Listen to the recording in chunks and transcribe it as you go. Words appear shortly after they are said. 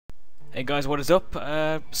Hey guys, what is up?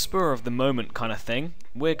 Spur of the moment kind of thing.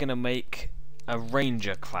 We're gonna make a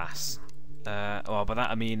ranger class. Well, by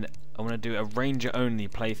that I mean I want to do a ranger only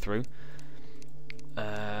playthrough.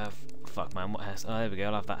 Fuck man, what hairstyle? Oh, there we go.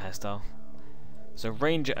 I'll have that hairstyle. So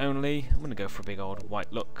ranger only. I'm gonna go for a big old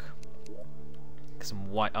white look. Get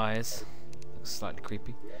some white eyes. Looks slightly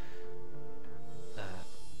creepy.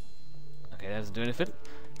 Okay, that doesn't do anything.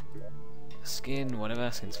 Skin,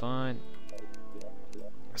 whatever. Skin's fine.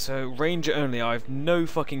 So, ranger only, I have no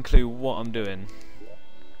fucking clue what I'm doing.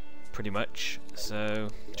 Pretty much. So,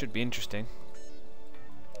 should be interesting.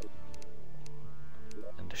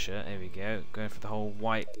 Undershirt, there we go. Going for the whole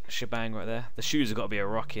white shebang right there. The shoes have got to be a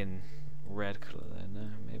rocking red colour there, no,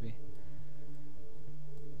 maybe.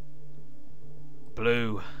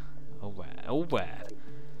 Blue. Oh, red. Oh, red.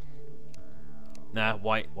 Nah,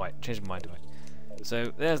 white. Change my mind to white.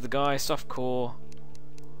 So, there's the guy, softcore.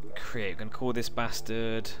 Create. We're gonna call this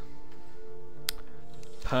bastard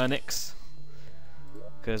Pernix,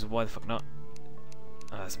 because why the fuck not?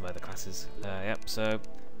 Oh, that's some other classes. Yep. So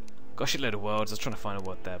got a shitload of worlds. I was trying to find a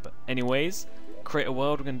word there, but anyways, create a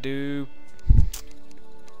world. We're gonna do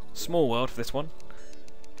small world for this one.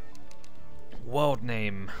 World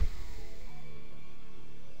name.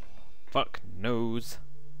 Fuck knows.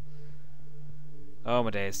 Oh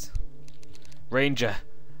my days. Ranger.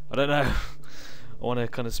 I don't know. I want to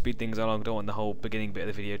kind of speed things along. I don't want the whole beginning bit of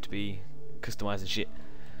the video to be customized and shit.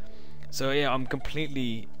 So yeah, I'm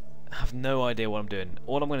completely have no idea what I'm doing.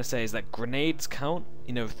 All I'm going to say is that grenades count.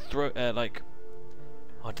 You know, throw like.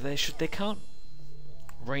 Oh, should they count?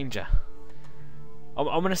 Ranger. I'm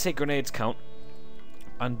going to say grenades count,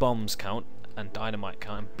 and bombs count, and dynamite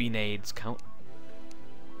count, and benades count.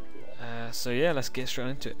 So yeah, let's get straight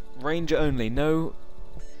into it. Ranger only. No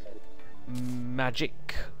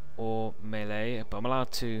magic or melee, but I'm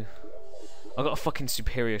allowed to. I've got a fucking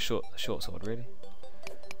superior short sword, really.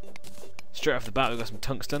 Straight off the bat, we've got some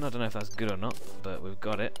tungsten. I don't know if that's good or not, but we've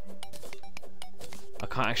got it. I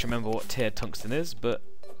can't actually remember what tier tungsten is, but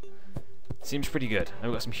it seems pretty good.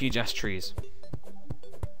 And we've got some huge ass trees.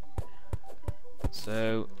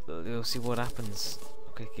 So we'll see what happens.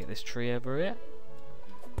 Okay, get this tree over here.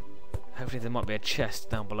 Hopefully there might be a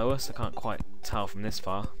chest down below us. I can't quite tell from this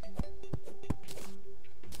far.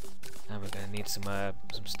 And we're going to need some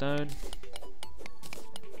stone.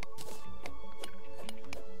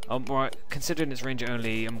 Right, considering it's ranger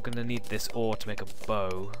only, I'm going to need this ore to make a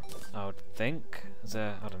bow, I would think. I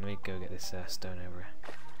don't know, let me go get this stone over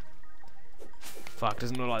here. Fuck,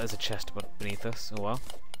 doesn't look like there's a chest beneath us. Oh well.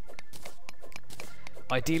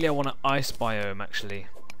 Ideally I want an ice biome actually.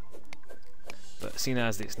 But seeing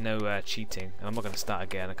as it's no cheating, I'm not going to start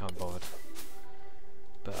again, I can't bother.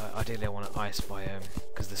 But ideally I want an ice biome,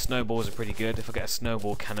 because the snowballs are pretty good. If I get a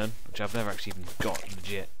snowball cannon, which I've never actually even got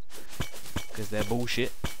legit, because they're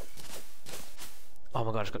bullshit. Oh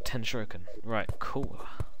my god, I've got 10 shuriken. Right, cool.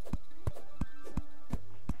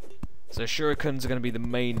 So shurikens are going to be the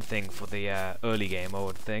main thing for the early game, I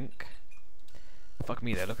would think. Fuck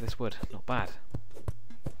me though, look at this wood, not bad.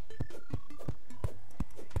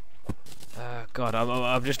 God,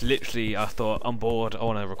 I'm just literally, I thought, I'm bored, I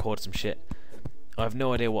want to record some shit. I have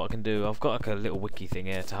no idea what I can do. I've got like a little wiki thing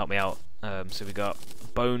here to help me out. So we got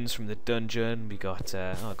bones from the dungeon. We got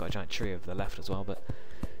I've got a giant tree over the left as well. But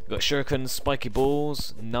we got shurikens, spiky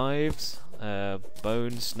balls, knives,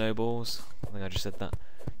 bones, snowballs. I think I just said that.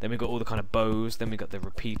 Then we got all the kind of bows. Then we got the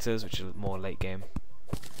repeaters, which are more late game.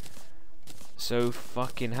 So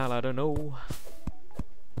fucking hell, I don't know.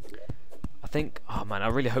 I think, oh man, I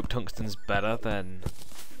really hope tungsten's better than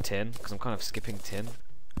tin, because I'm kind of skipping tin.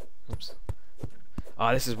 Oops.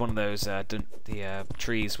 Ah, this is one of those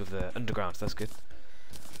trees with the underground. So that's good.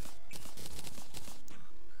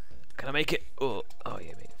 Can I make it? Oh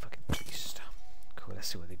yeah, mate, fucking beast. Cool. Let's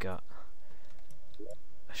see what they got.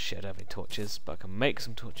 Shit, I don't have any torches, but I can make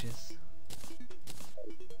some torches.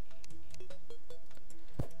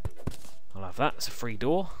 I'll have that. It's a free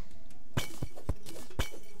door.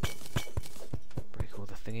 Break all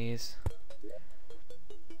the thingies.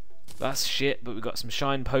 That's shit, but we've got some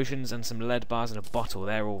shine potions and some lead bars and a bottle.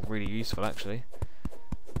 They're all really useful, actually.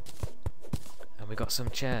 And we got some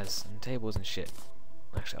chairs and tables and shit.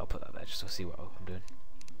 Actually, I'll put that there just to see what I'm doing.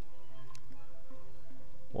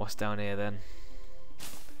 What's down here, then?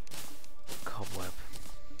 Cobweb.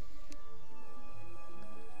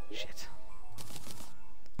 Shit.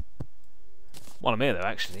 While I'm here, though,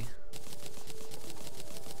 actually.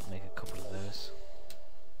 Make a couple of those.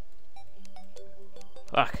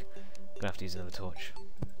 Fuck! Gonna have to use another torch.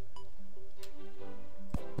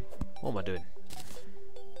 What am I doing?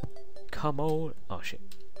 Come on! Oh shit.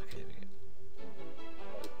 Okay, there we go.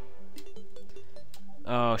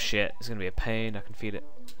 Oh shit, it's gonna be a pain, I can feel it.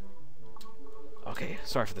 Okay,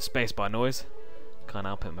 sorry for the spacebar noise. Can't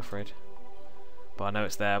help it, I'm afraid. But I know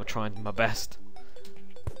it's there, I'm trying my best.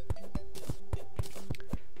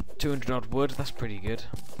 200 odd wood, that's pretty good.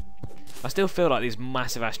 I still feel like these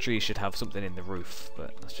massive ass trees should have something in the roof,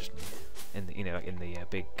 but that's just me. In the, you know, like in the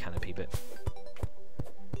big canopy bit.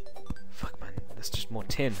 Fuck man, that's just more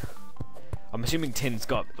tin. I'm assuming tin's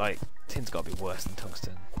got to be worse than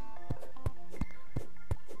tungsten.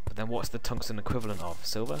 But then what's the tungsten equivalent of?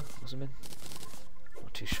 Silver or something?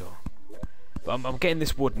 Not too sure. But I'm getting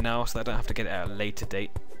this wood now so that I don't have to get it at a later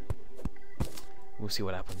date. We'll see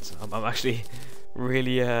what happens. I'm actually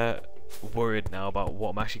really worried now about what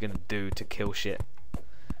I'm actually going to do to kill shit.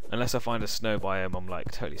 Unless I find a snow biome, I'm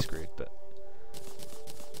like totally screwed. But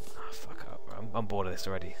oh, fuck up. I'm bored of this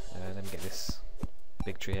already. Let me get this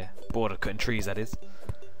big tree here. Bored of cutting trees, that is.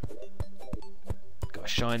 Got a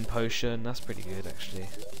shine potion. That's pretty good, actually.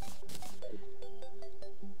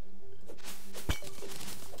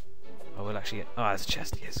 I will actually get... Oh, there's a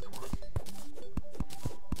chest. Yes, come on.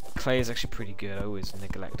 Clay is actually pretty good. I always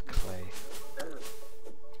neglect clay.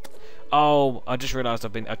 Oh, I just realised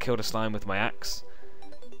I killed a slime with my axe.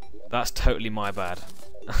 That's totally my bad.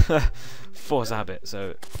 Force habit,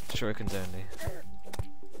 so shurikens only.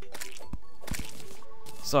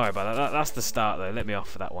 Sorry about that. That's the start though. Let me off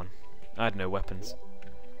for that one. I had no weapons.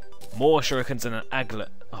 More shurikens and an aglet.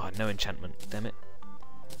 Oh, no enchantment. Damn it.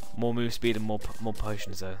 More move speed and more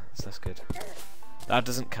potions though. So that's good. That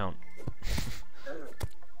doesn't count.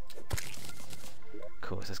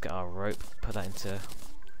 Cool. So let's get our rope. Put that into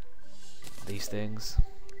these things.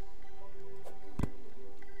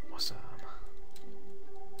 Awesome.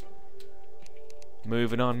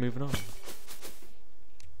 Moving on.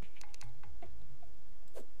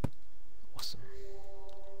 Awesome.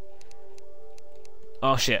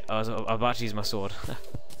 Oh shit! I was about to use my sword.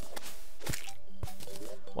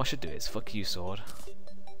 What I should do is fuck you, sword.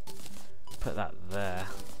 Put that there.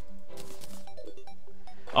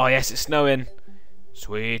 Oh yes, it's snowing.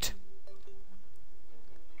 Sweet.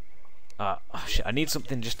 Oh shit! I need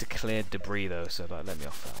something just to clear debris though, so let me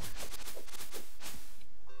off that one.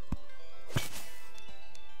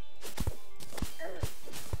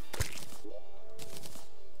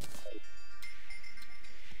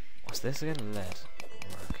 What's this again? Lead.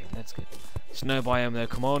 Okay, lead's good. Snow biome though.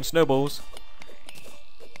 Come on, snowballs.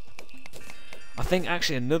 I think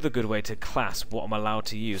actually another good way to class what I'm allowed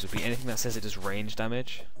to use would be anything that says it does range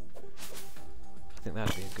damage. I think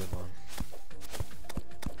that'd be a good one.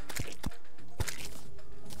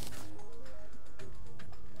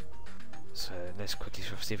 So let's quickly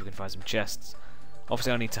see if we can find some chests.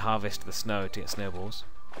 Obviously I need to harvest the snow to get snowballs.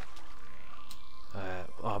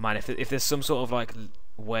 Oh man, if there's some sort of like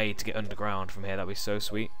way to get underground from here, that'd be so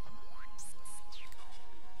sweet.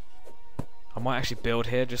 I might actually build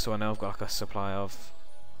here just so I know I've got like a supply of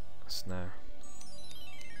snow.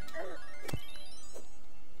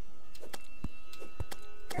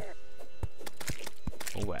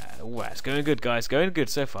 Oh, it's going good, guys. Going good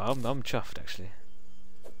so far. I'm chuffed actually.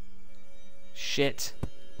 Shit.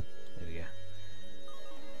 There we go.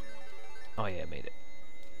 Oh yeah, made it.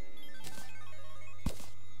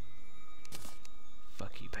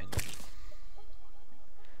 Fuck you, penguin.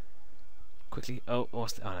 Quickly. Oh,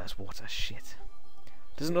 what's the, oh, that's water. Shit.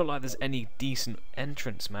 Doesn't look like there's any decent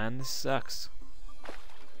entrance, man. This sucks.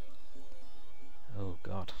 Oh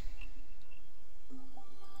god.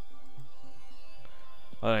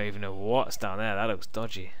 I don't even know what's down there. That looks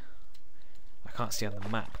dodgy. I can't see on the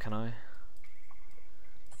map, can I? I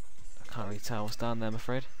can't really tell what's down there, I'm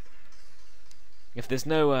afraid. If there's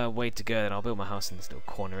no way to go, then I'll build my house in this little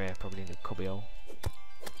corner here, probably in a cubbyhole.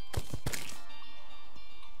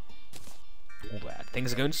 Alright,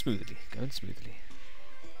 things are going smoothly.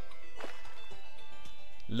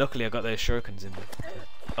 Luckily I got those shurikens in there.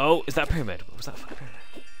 Oh, is that a pyramid? What was that for a pyramid?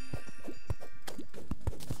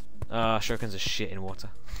 Shurikens are shit in water.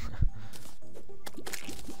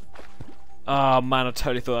 Oh man, I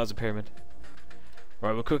totally thought that was a pyramid.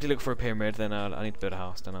 Right, we'll quickly look for a pyramid, then I need to build a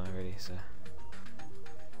house, don't I, really, so...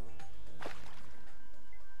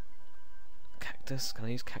 Cactus? Can I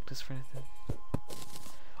use cactus for anything?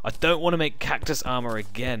 I don't want to make cactus armor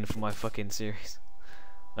again for my fucking series.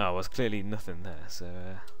 Oh, well, there's clearly nothing there, so...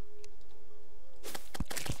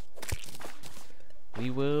 we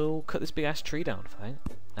will cut this big ass tree down, I think.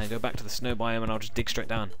 And go back to the snow biome and I'll just dig straight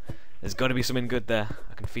down. There's got to be something good there.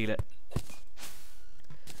 I can feel it.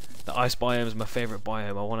 The ice biome is my favourite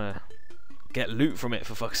biome. I want to get loot from it,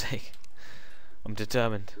 for fuck's sake. I'm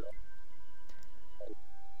determined.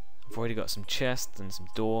 I've already got some chests and some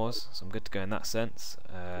doors, so I'm good to go in that sense.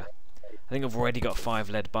 think I've already got 5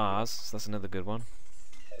 lead bars, so that's another good one.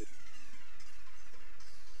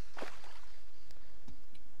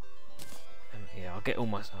 Yeah, I'll get all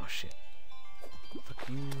my... Oh shit. Fuck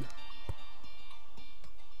you.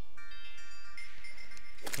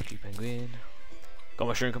 Fuck you, penguin. Got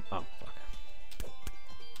my shrimp. Oh, fuck.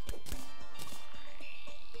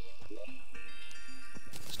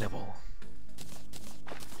 Snowball.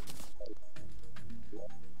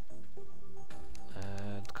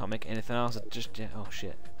 Can't make anything else. Just yeah. Oh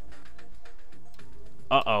shit.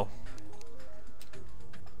 Uh oh.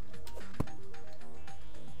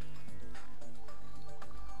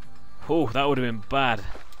 Oh, that would have been bad.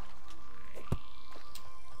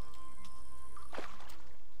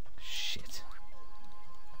 Shit.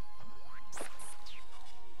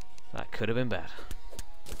 That could have been bad.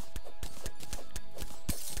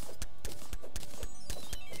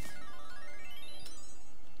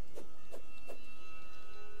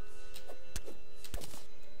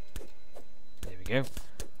 There we go.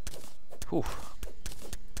 Whew.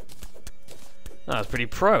 That was pretty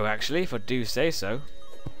pro, actually, if I do say so.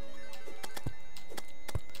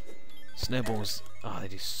 Snowballs, oh, they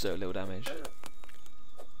do so little damage.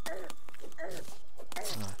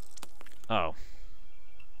 Oh.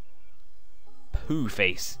 Poo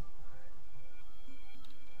face.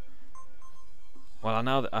 Well, I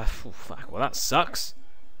know that. Oh, fuck. Well, that sucks.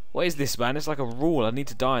 What is this, man? It's like a rule. I need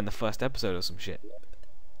to die in the first episode or some shit.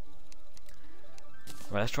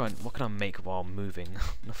 Right, let's try and. What can I make while moving?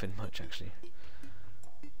 Nothing much, actually.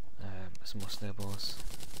 Some more snowballs.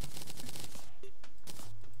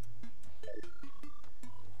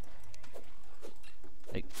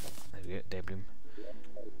 Hey, there we go, day bloom.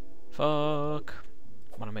 Fuck.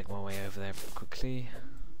 I want to make my way over there quickly.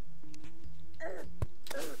 Oh,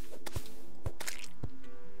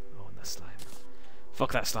 and that slime.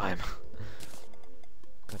 Fuck that slime.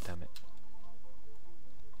 God damn it.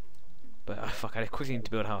 But fuck, I quickly need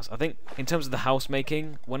to build a house. I think in terms of the house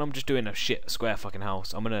making, when I'm just doing a shit square fucking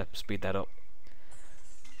house, I'm gonna speed that up.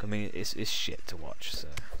 I mean, it's shit to watch. So,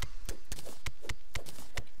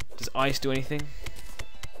 does ice do anything?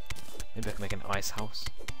 Maybe I can make an ice house.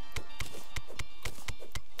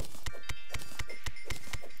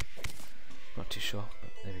 Not too sure,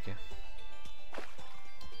 but there we go.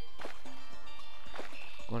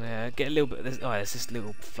 I want to get a little bit of this. Oh, there's this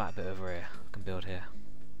little flat bit over here I can build here.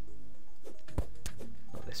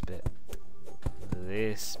 Not this bit.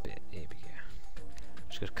 This bit. Here we go.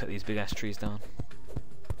 Just gotta cut these big ass trees down.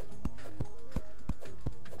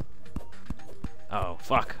 Oh,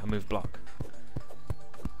 fuck. I moved block.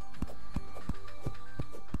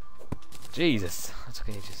 Jesus, that took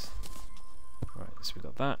ages. Right, so we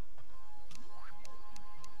got that.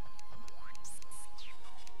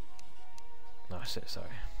 No, sorry.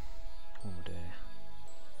 What am I doing?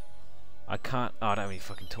 I can't. Oh, I don't have any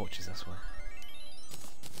fucking torches, that's why.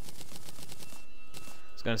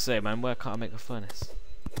 I was gonna say, man, where can't I make a furnace?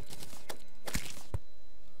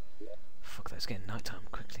 Fuck, that's getting nighttime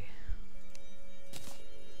quickly.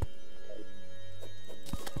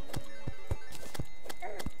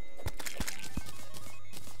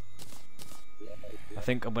 I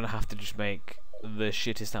think I'm gonna have to just make the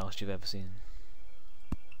shittest house you've ever seen.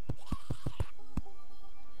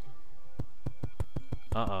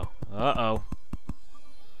 Uh oh. Uh oh.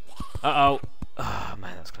 Uh oh. Oh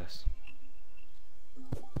man, that's close.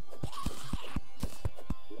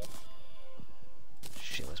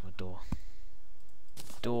 Shit, where's my door?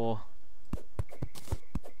 Door.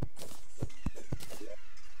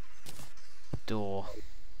 Door.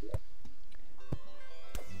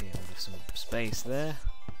 Some space there.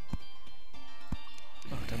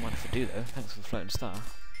 Oh, don't mind if I do though. Thanks for the floating star.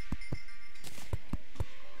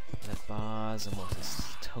 Lead bars and what's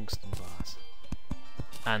this? Tungsten bars.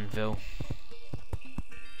 Anvil.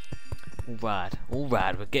 All rad. All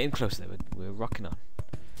rad. We're getting closer there. We're rocking on.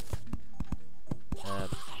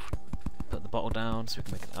 Put the bottle down so we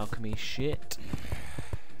can make an alchemy shit.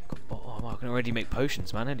 Oh, I can already make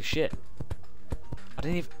potions, man. Holy shit. I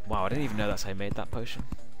didn't even know that's how you made that potion.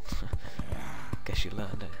 Guess you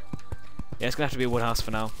learned it. Yeah, it's gonna have to be a wood house for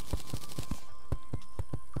now.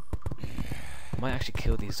 I might actually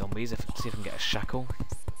kill these zombies see if I can get a shackle.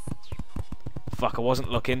 Fuck, I wasn't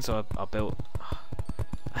looking, so I built.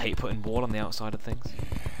 I hate putting wall on the outside of things.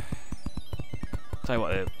 Tell you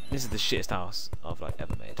what, this is the shittest house I've like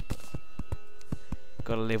ever made. But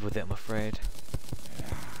gotta live with it, I'm afraid.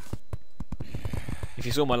 If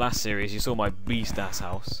you saw my last series, you saw my beast ass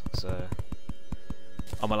house, so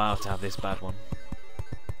I'm allowed to have this bad one.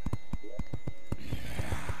 Do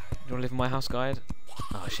you want to live in my house, guide?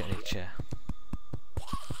 Oh shit, I need a chair.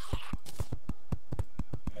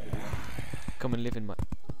 come and live in my...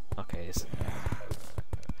 Okay, it's...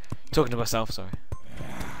 Talking to myself, sorry.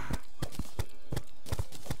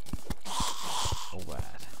 Oh,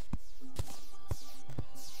 bad.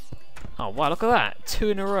 Oh, wow, look at that!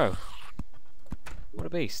 2 in a row. What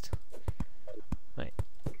a beast. Wait.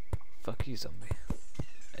 Fuck you, zombie.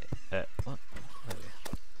 What? There we go.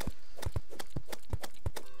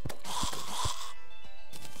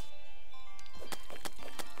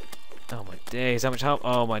 Oh my days, how much help?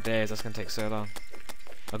 Oh my days, that's gonna take so long.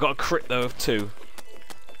 I got a crit though of 2.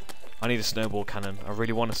 I need a snowball cannon. I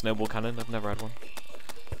really want a snowball cannon, I've never had one.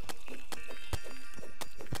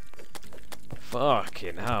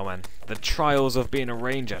 Fucking hell, man. The trials of being a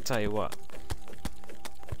ranger, I tell you what.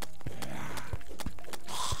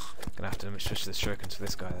 Gonna have to switch the shurikens for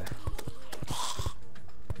this guy there.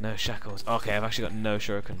 No shackles. Okay, I've actually got no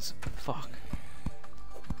shurikens. Fuck.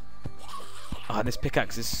 Oh, this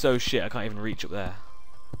pickaxe is so shit, I can't even reach up there.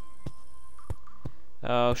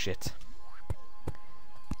 Oh shit.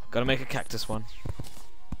 Gotta make a cactus one.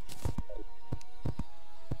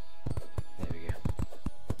 There we go.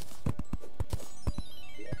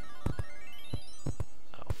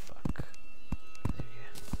 Oh fuck. There we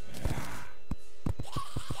go.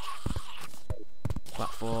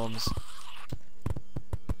 Platforms.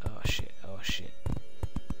 Oh shit, oh shit.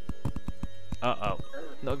 Uh-oh.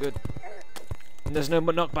 Not good. And there's no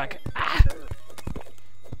knockback. Ah!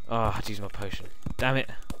 Oh, I had to use my potion. Damn it.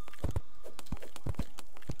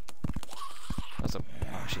 That's a...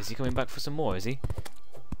 Oh shit, is he coming back for some more, is he?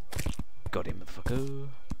 Got him, motherfucker.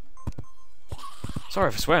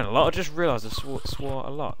 Sorry for swearing a lot, I just realised I swore a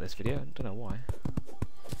lot this video. I don't know why.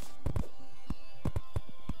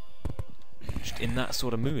 Just in that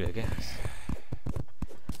sort of mood, I guess.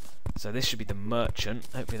 So this should be the merchant.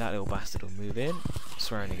 Hopefully that little bastard will move in.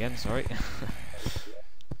 Swearing again, sorry.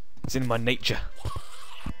 It's in my nature.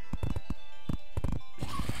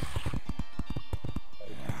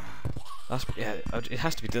 That's, yeah, it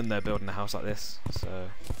has to be done there building a house like this. So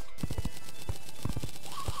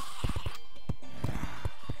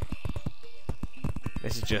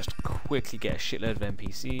this is just quickly get a shitload of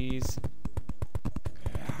NPCs.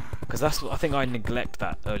 Because that's what I think I neglect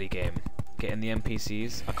that early game. Getting the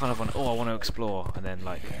NPCs. I kind of want, I want to explore, and then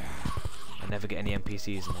like I never get any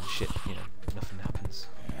NPCs, and then shit, you know, nothing happens.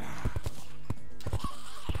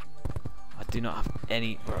 I do not have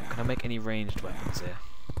any. Bro, can I make any ranged weapons here?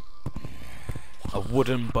 A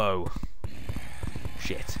wooden bow.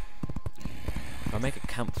 Shit. If I make a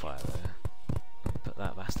campfire there, I'll put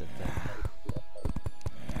that bastard there.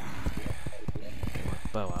 Get my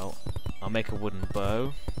bow out. I'll make a wooden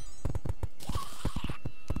bow.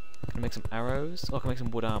 Can I make some arrows? Oh, I can make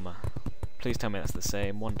some wood armor. Please tell me that's the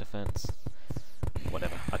same. 1 defense.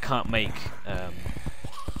 Whatever. I can't make the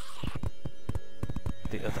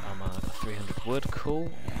other armor. I got 300 wood.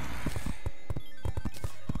 Cool.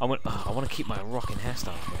 I want to keep my rocking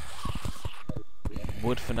hairstyle. But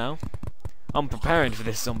wood for now. I'm preparing for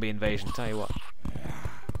this zombie invasion. Tell you what.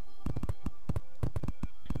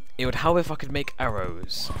 It would help if I could make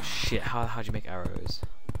arrows. Shit. How do you make arrows?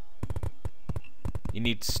 You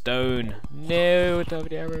need stone. No, don't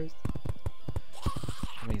have any arrows.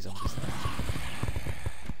 How many zombies there?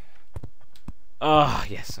 Oh,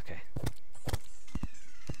 yes, okay.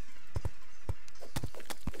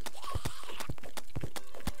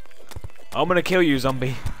 I'm gonna kill you,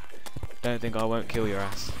 zombie. Don't think I won't kill your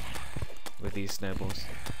ass with these snowballs.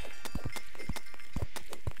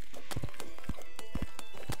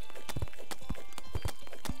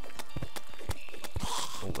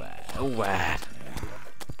 Oh, bad. Oh, bad.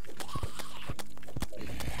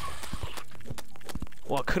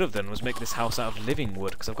 What I could have done was make this house out of living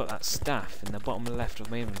wood, because I've got that staff in the bottom left of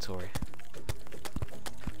my inventory.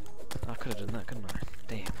 I could have done that, couldn't I?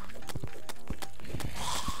 Damn.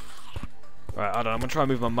 Right, hold on, I'm gonna try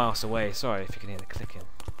and move my mouse away. Sorry if you can hear the clicking.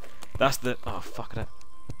 That's the... Oh, fuck it.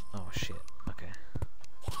 Oh, shit. Okay.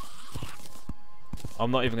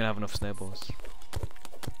 I'm not even gonna have enough snowballs.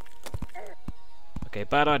 Okay,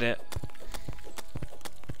 bad idea.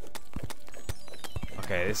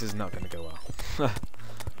 Okay, this is not gonna go well.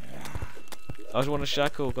 I just want a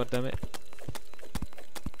shackle, goddammit.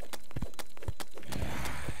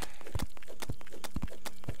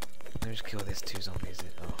 Let me just kill these 2 zombies.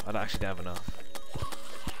 Oh, I don't actually have enough.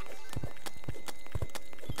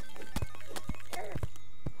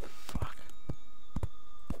 Fuck.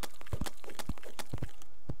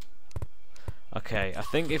 Okay, I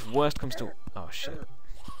think if worst comes to... Oh shit.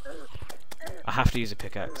 I have to use a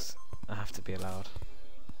pickaxe. I have to be allowed.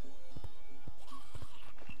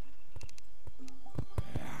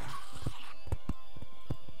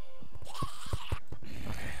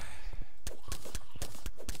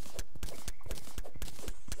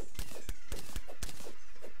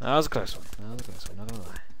 That was a close one. That was a close one, not gonna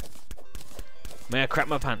lie. May I crap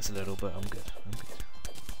my pants a little, but I'm good. I'm good.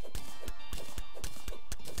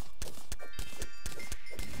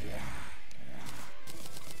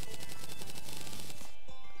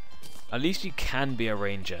 At least you can be a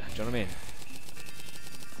ranger, do you know what I mean?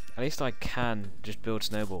 At least I can just build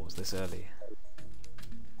snowballs this early.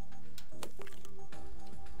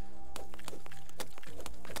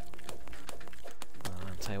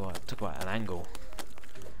 I'll tell you what, talk about an angle.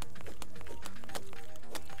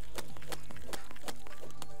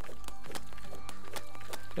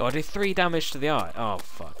 Oh, I did 3 damage to the eye. Oh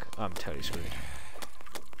fuck, I'm totally screwed.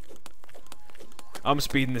 I'm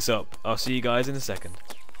speeding this up. I'll see you guys in a second.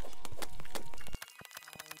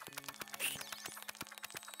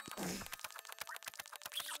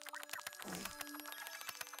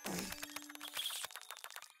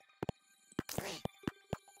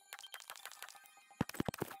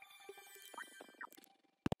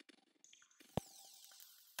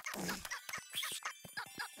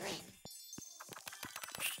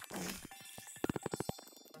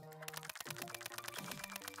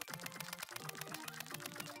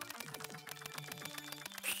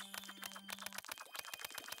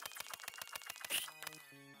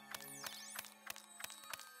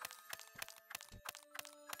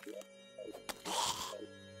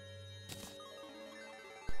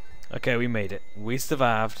 Okay, we made it. We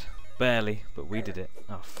survived. Barely, but we did it.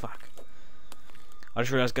 Oh, fuck. I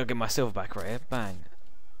just realised I gotta get my silver back right here. Bang.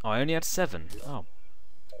 Oh, I only had 7. Oh,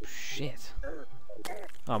 shit.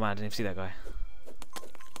 Oh, man, I didn't even see that guy.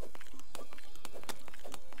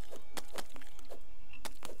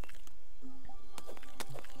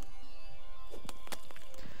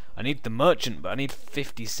 I need the merchant, but I need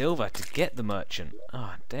 50 silver to get the merchant.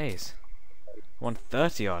 Oh, days.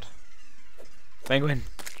 130 odd. Penguin.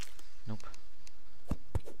 Nope.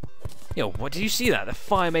 Yo, what did you see that? The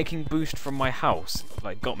fire making boost from my house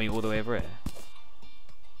like got me all the way over here.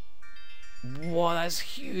 Wow, that's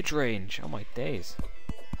huge range. Oh my days.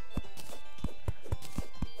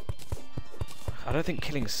 I don't think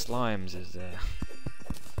killing slimes is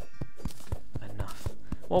enough.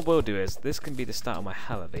 What we'll do is, this can be the start of my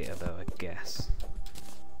elevator though, I guess.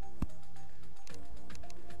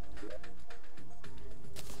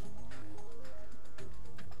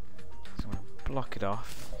 So I'm gonna block it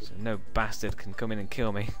off, so no bastard can come in and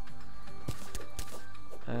kill me.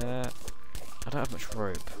 I don't have much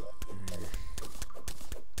rope.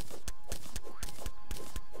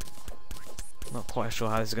 Not quite sure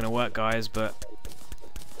how this is going to work, guys, but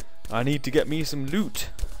I need to get me some loot.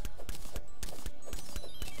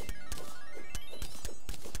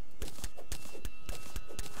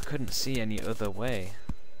 I couldn't see any other way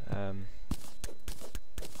to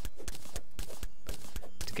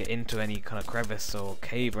get into any kind of crevice or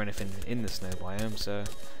cave or anything in the snow biome, so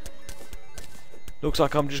looks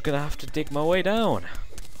like I'm just going to have to dig my way down.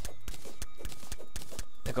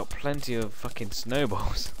 They've got plenty of fucking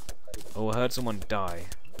snowballs. Oh, I heard someone die,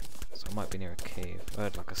 so I might be near a cave. I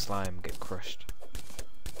heard like a slime get crushed.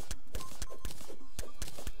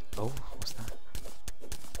 Oh, what's that?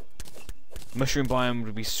 Mushroom biome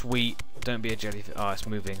would be sweet. Don't be a jellyfish. Oh, it's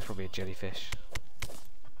moving. It's probably a jellyfish.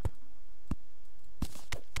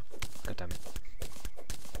 God damn it.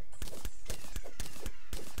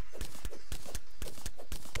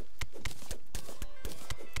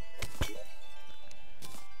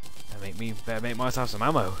 Better make myself some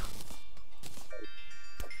ammo.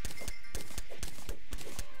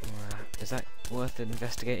 Is that worth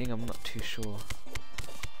investigating? I'm not too sure.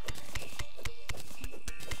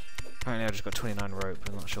 Apparently I just got 29 rope,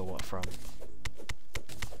 I'm not sure what from.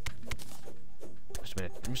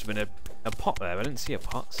 Must have been a pot there, but I didn't see a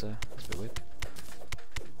pot, so that's a bit weird.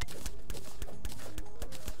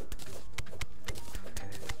 Okay,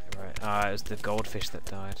 right, it was the goldfish that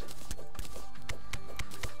died.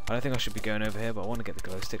 I don't think I should be going over here, but I want to get the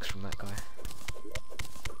glow sticks from that guy.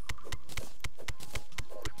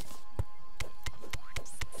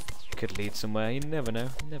 Could lead somewhere, you never know,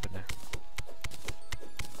 you never know.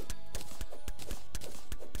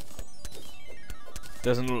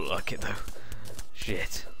 Doesn't look like it though.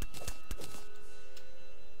 Shit.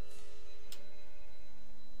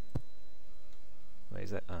 What is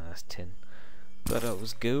that? Ah, that's tin. But it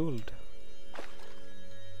was gold.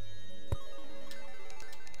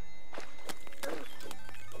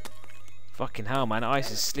 Fucking hell, man, ice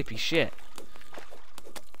is slippy shit.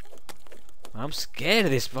 I'm scared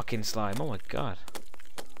of this fucking slime, oh my god.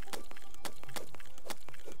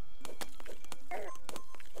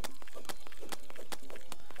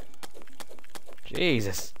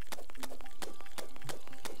 Jesus.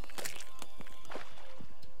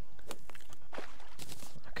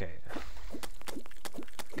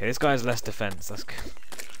 Okay, this guy has less defense. Let's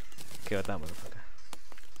kill that motherfucker.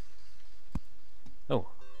 Oh.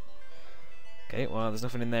 Okay, well, there's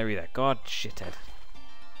nothing in there either. God, shithead.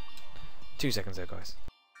 2 seconds though, guys.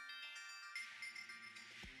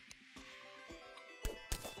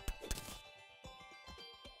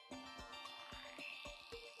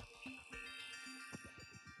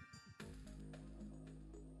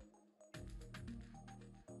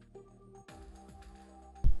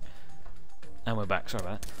 And we're back, sorry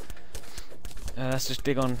about that. Let's just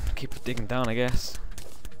dig on, keep digging down, I guess.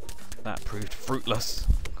 That proved fruitless.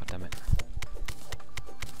 God damn it.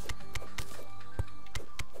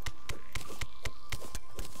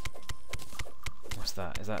 What's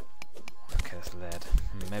that? Is that... Okay, that's lead.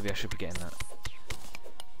 Maybe I should be getting that.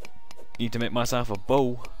 Need to make myself a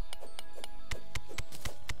bow.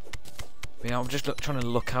 But, you know, I'm just trying to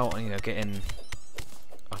look out and, you know, getting...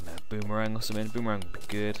 I don't know, boomerang or something. Boomerang would be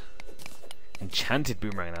good. Enchanted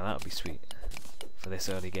boomerang, now that would be sweet for this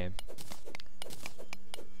early game.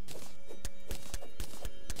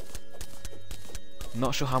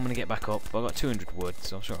 Not sure how I'm going to get back up, but I've got 200 wood,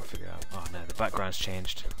 so I'm sure I'll figure it out. Oh no, the background's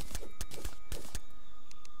changed.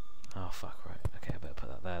 Oh fuck, right. Okay, I better put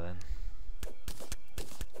that there then.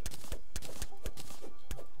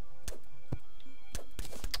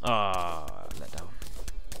 Ah, let down.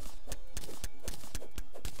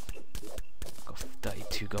 Got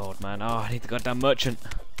 32 gold, man. Oh, I need the goddamn merchant.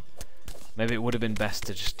 Maybe it would have been best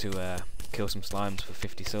to just kill some slimes for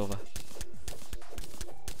 50 silver.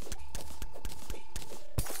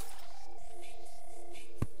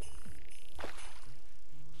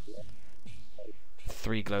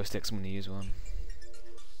 Three glow sticks, I'm going to use one.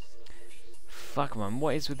 Fuck man,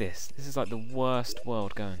 what is with this? This is like the worst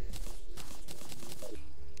world going.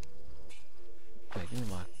 Wait, give me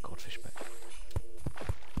my goldfish back.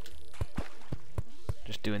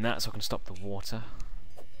 Just doing that so I can stop the water.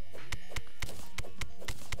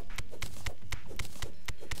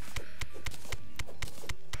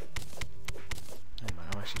 Oh man,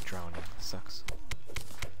 I'm actually drowning. That sucks.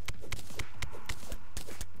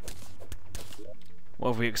 What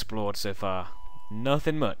have we explored so far?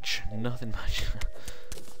 Nothing much. Nothing much.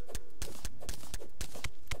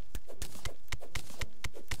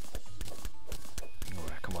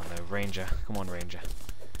 Alright, come on though, Ranger. Come on, Ranger.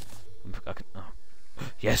 I can, oh.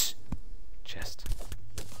 Yes! Chest.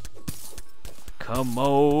 Come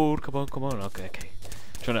on, come on, come on. Okay, okay.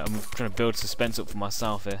 I'm trying to build suspense up for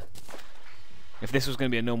myself here. If this was going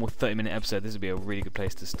to be a normal 30-minute episode, this would be a really good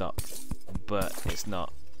place to stop. But it's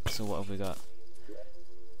not. So what have we got?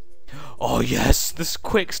 Oh yes, this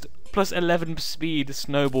quick plus 11 speed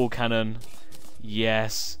snowball cannon.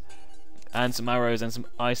 Yes, and some arrows and some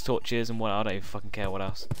ice torches and what? I don't even fucking care what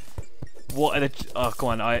else. What are the? Oh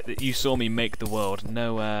come on! You saw me make the world.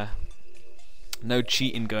 No, no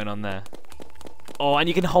cheating going on there. Oh, and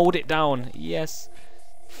you can hold it down. Yes,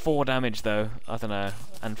 4 damage though. I don't know,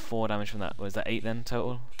 and 4 damage from that. Was that 8 then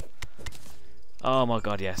total? Oh my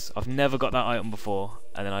god, yes. I've never got that item before,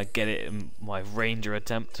 and then I get it in my ranger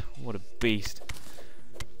attempt. What a beast.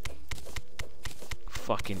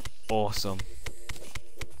 Fucking awesome.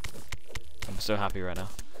 I'm so happy right now.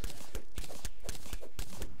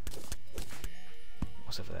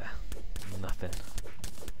 What's over there? Nothing.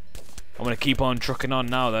 I'm gonna keep on trucking on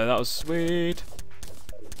now though, that was sweet.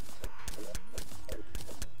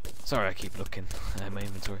 Sorry I keep looking at my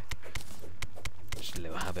inventory. Just a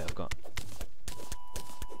little habit I've got.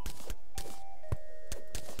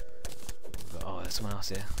 Oh, there's someone else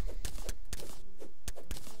here.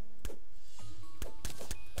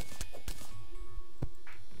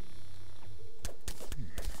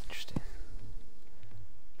 Interesting.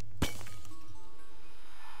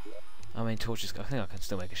 How many torches? I think I can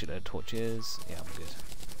still make a shitload of torches. Yeah, I'm good.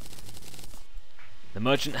 The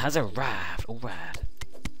merchant has arrived. All right.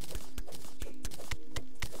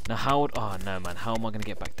 Now how would... Oh no, man. How am I going to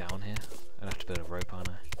get back down here? I'd have to build a rope, aren't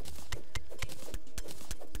I?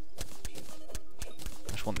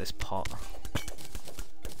 I just want this pot.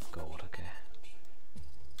 Gold, okay.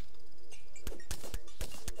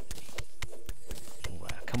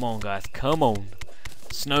 Alright, come on guys, come on!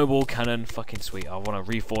 Snowball cannon, fucking sweet. I want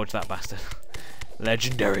to reforge that bastard.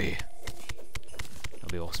 Legendary!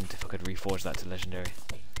 That'd be awesome if I could reforge that to legendary.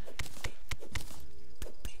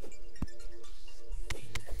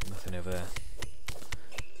 Nothing over there.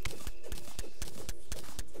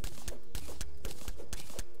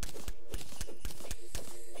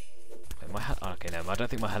 Okay, no, I don't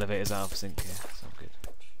think my elevator's out of sync here, so I'm good.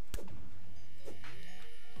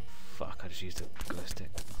 Fuck, I just used a glow stick.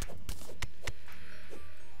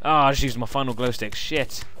 Ah, I just used my final glow stick,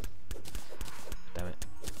 shit! Damn it.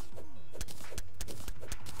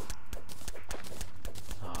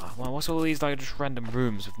 What's all these like just random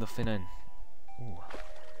rooms with nothing in? Ooh.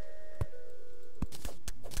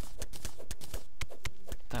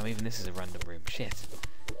 Damn, even this is a random room. Shit.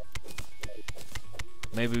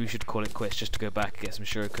 Maybe we should call it quits just to go back and get some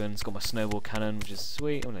shurikens. Got my snowball cannon, which is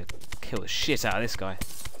sweet. I'm gonna kill the shit out of this guy.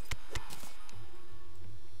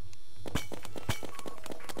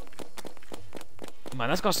 Man,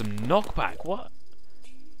 that's got some knockback. What?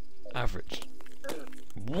 Average.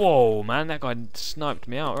 Whoa, man, that guy sniped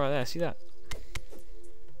me out right there. See that?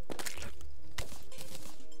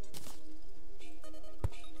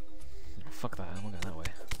 Oh, fuck that. I'm not going that way.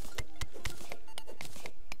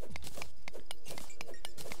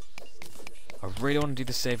 I really want to do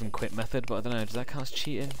the save and quit method, but I don't know. Does that count as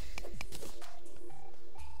cheating?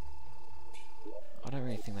 I don't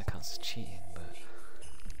really think that counts as cheating, but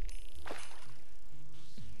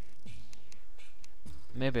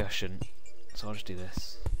maybe I shouldn't. So I'll just do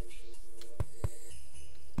this.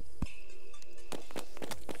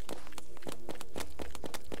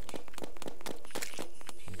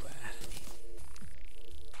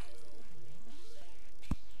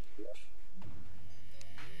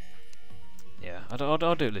 Yeah,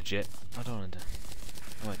 I'll do it legit. I don't want to.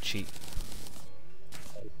 I won't cheat.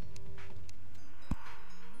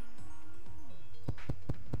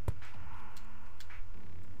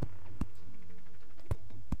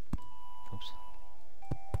 Oops.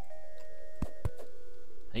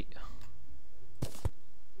 Hey.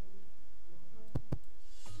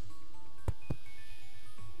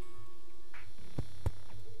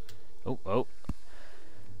 Oh, oh.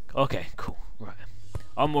 Okay, cool. Right.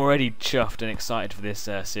 I'm already chuffed and excited for this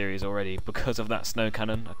series already because of that snow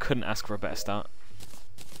cannon. I couldn't ask for a better start.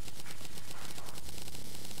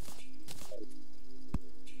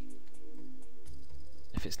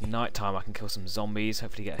 If it's night time, I can kill some zombies.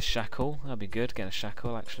 Hopefully get a shackle. That'd be good. Get a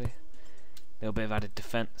shackle actually. A little bit of added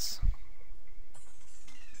defense.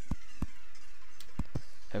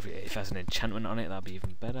 Hopefully, if it has an enchantment on it, that'd be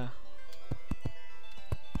even better.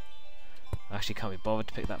 I actually can't be bothered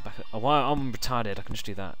to pick that back up. Oh, well, I'm retarded. I can just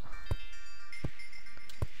do that.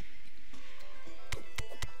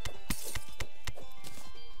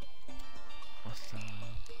 What's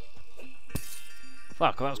that?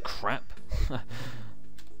 Fuck, that was crap.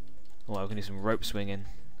 Well, we can do some rope swinging.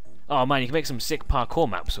 Oh man, you can make some sick parkour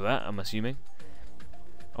maps with that, I'm assuming.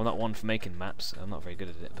 I'm not one for making maps. I'm not very good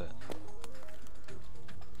at it, but...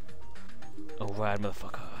 Oh, rad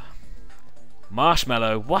motherfucker.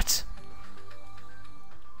 Marshmallow, what?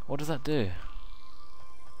 What does that do?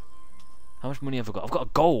 How much money have I got? I've got a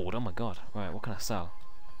gold! Oh my god. Right, what can I sell?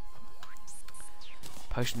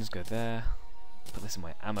 Potions go there. Put this in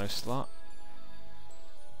my ammo slot.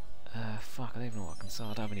 Fuck, I don't even know what I can sell.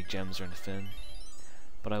 I don't have any gems or anything.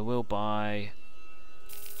 But I will buy...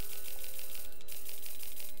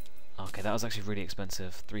 Okay, that was actually really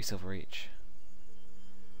expensive. 3 silver each.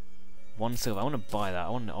 1 silver. I want to buy that. I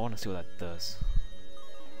want to see what that does.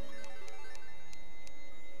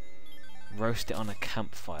 Roast it on a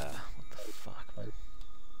campfire. What the fuck, man?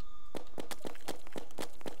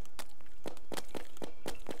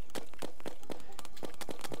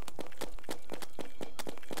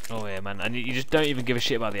 Oh yeah, man. And you just don't even give a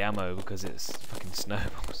shit about the ammo because it's fucking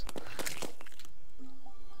snowballs.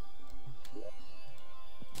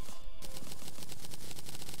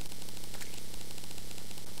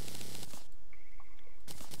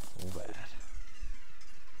 All bad.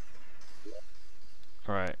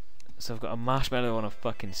 Alright. So I've got a marshmallow on a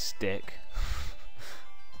fucking stick.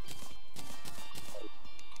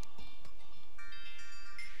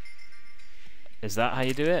 Is that how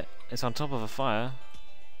you do it? It's on top of a fire.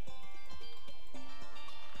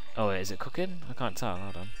 Oh wait, is it cooking? I can't tell,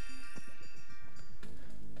 hold on.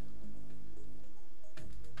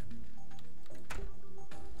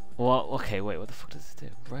 What? Okay, wait, what the fuck does this do?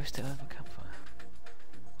 Roast it over a campfire.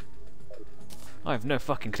 I have no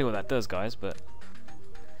fucking clue what that does, guys, but...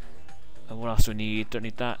 what else do we need? Don't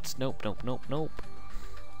need that. Nope, nope, nope, nope.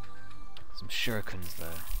 Some shurikens though.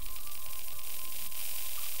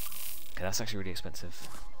 Okay, that's actually really expensive.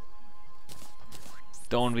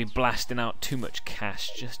 Don't want to be blasting out too much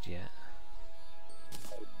cash just yet.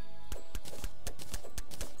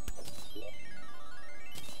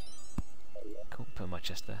 Cool, put in my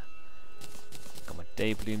chest there. Got my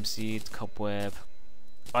day bloom seeds, cobweb.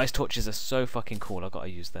 Ice torches are so fucking cool, I've got to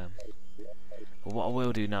use them. But what I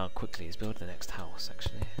will do now quickly is build the next house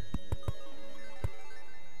actually.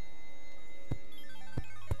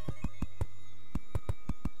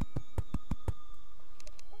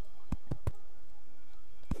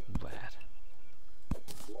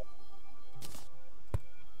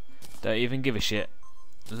 Don't even give a shit.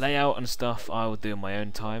 layout and stuff I will do in my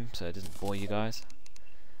own time, so it doesn't bore you guys.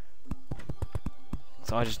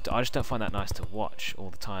 So I just don't find that nice to watch all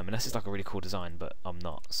the time, unless it's like a really cool design, but I'm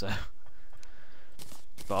not, so.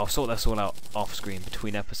 But I'll sort this all out off screen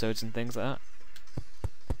between episodes and things like that.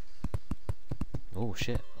 Oh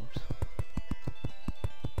shit. Oops.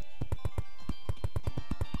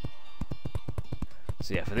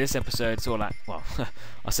 So yeah, for this episode it's all well,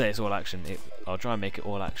 I say it's all action. I'll try and make it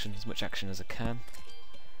all action, as much action as I can.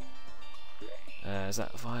 Is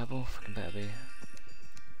that viable? Fucking better be.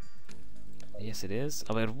 Yes it is.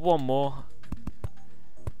 I'll add one more.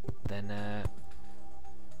 Then I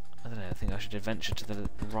don't know, I think I should adventure to the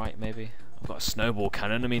right maybe. I've got a snowball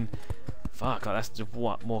cannon, I mean fuck, like, that's just,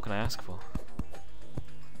 what more can I ask for?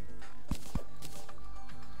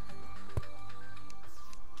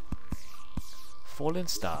 Fallen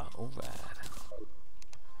star, alright.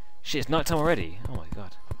 Shit, it's nighttime already. Oh my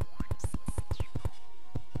god.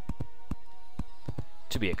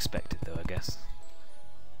 To be expected though, I guess.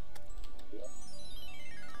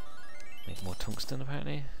 Make more tungsten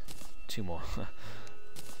apparently. 2 more.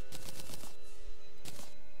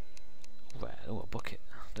 Right, oh, a bucket.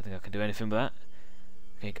 Don't think I can do anything with that.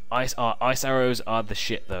 Okay, ice arrows are the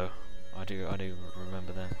shit though. I do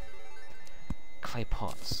remember them. Clay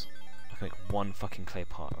pots. I can make 1 fucking clay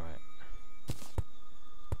pot, right?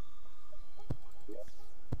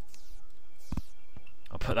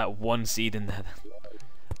 I'll put that 1 seed in there.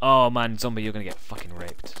 Oh man, zombie, you're gonna get fucking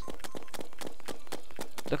raped.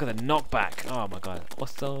 Look at the knockback. Oh my god,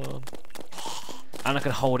 awesome. And I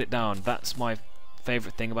can hold it down. That's my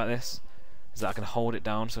favourite thing about this, is that I can hold it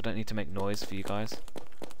down, so I don't need to make noise for you guys.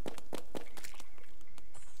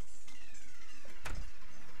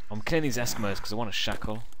 I'm killing these Eskimos because I want a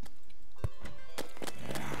shackle.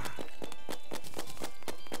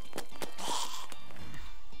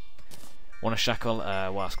 Want a shackle?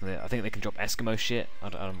 What else can they? I think they can drop Eskimo shit. I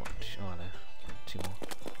don't know. Oh no,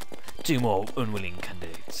 2 more unwilling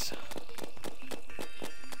candidates.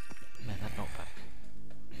 Man, that knockback.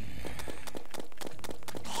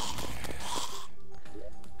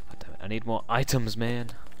 God damn it, I need more items, man.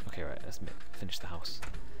 Okay, right, let's finish the house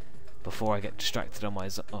before I get distracted on my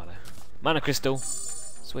oh no. Mana crystal.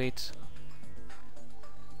 Sweet.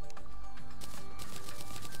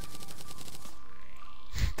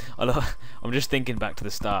 I'm just thinking back to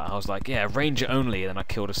the start. I was like, yeah, ranger only, and then I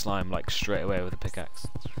killed a slime like straight away with a pickaxe.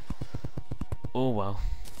 Oh well.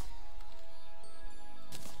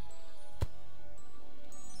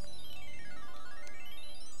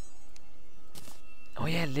 Oh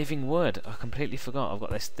yeah, living wood. I completely forgot. I've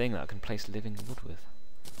got this thing that I can place living wood with.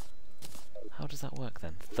 How does that work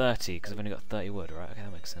then? 30, because I've only got 30 wood, right? Okay,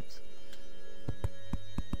 that makes sense.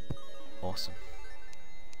 Awesome.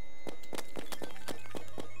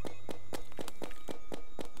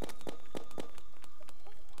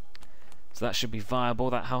 So that should be viable,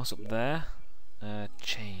 that house up there.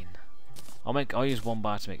 Chain. I'll use 1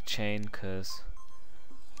 bar to make chain, because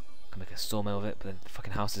I can make a sawmill of it, but then the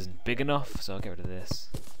fucking house isn't big enough, so I'll get rid of this.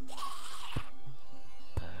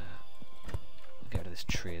 I'll get rid of this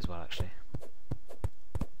tree as well, actually.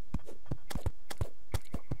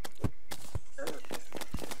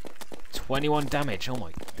 $21 damage. Oh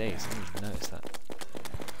my days! I didn't even notice that.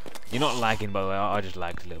 You're not lagging, by the way. I just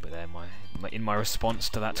lagged a little bit there in my response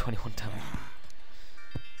to that 21 damage.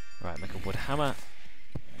 Right, make a wood hammer.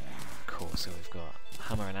 Cool. So we've got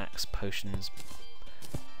hammer and axe, potions,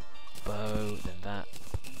 bow, then that.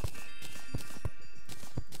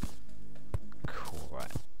 Cool.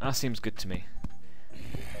 Right, that seems good to me.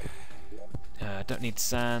 Don't need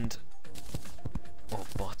sand or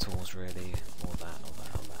bottles really. All that.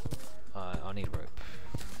 I need rope.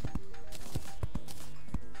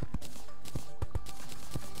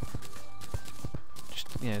 Just,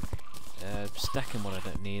 you know, stacking what I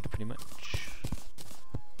don't need, pretty much.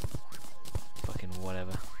 Fucking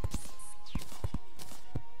whatever.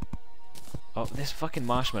 Oh, this fucking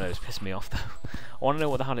marshmallow is pissing me off though. I want to know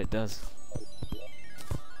what the hell it does.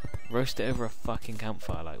 Roast it over a fucking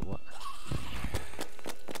campfire, like what?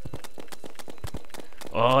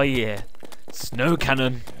 Oh yeah, snow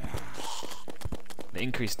cannon. The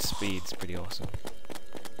increased speed's pretty awesome.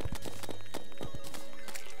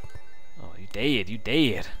 Oh, you did.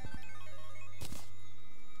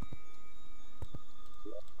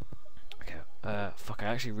 Okay, fuck, I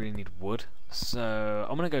actually really need wood. So,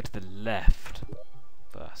 I'm gonna go to the left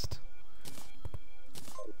first.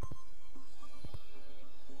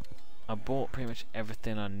 I bought pretty much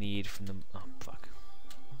everything I need from the... Oh, fuck.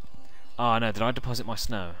 Oh no, did I deposit my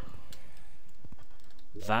snow?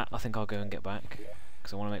 That I think I'll go and get back,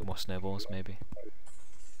 because I want to make more snowballs, maybe.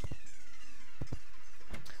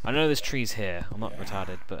 I know there's trees here. I'm not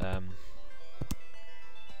retarded, but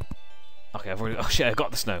okay, I've already. Oh shit! I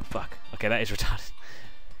got the snow. Fuck. Okay, that is retarded.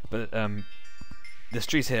 But there's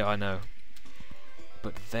trees here. I know,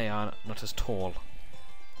 but they are not as tall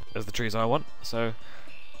as the trees I want. So,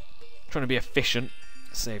 trying to be efficient,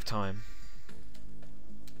 save time.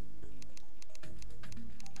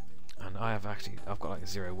 And I've got like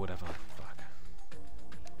 0 wood, have I? Fuck.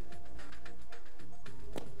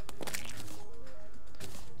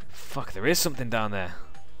 Fuck, there is something down there.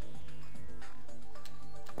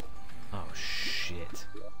 Oh shit.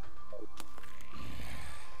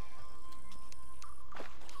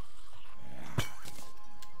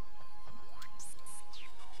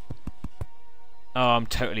 Oh, I'm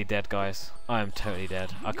totally dead, guys. I am totally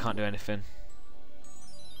dead. I can't do anything.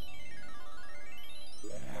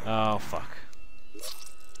 Oh, fuck.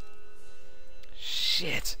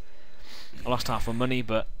 Shit. I lost half my money,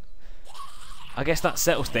 but I guess that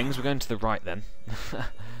settles things. We're going to the right then.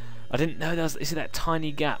 I didn't know there was... You see that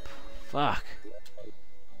tiny gap? Fuck.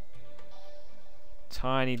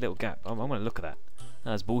 Tiny little gap. I'm going to look at that.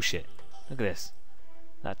 That's bullshit. Look at this.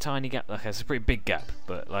 That tiny gap. Okay, it's a pretty big gap,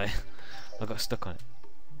 but like... I got stuck on it.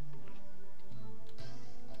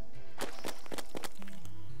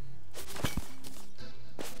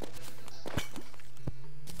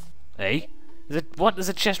 Hey? What? There's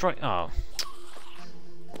a chest right... Oh.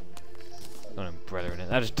 Got an umbrella in it.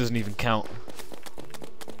 That just doesn't even count.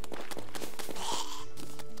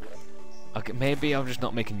 Okay, maybe I'm just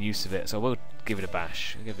not making use of it, so I will give it a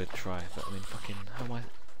bash. I'll give it a try. But I mean, fucking... How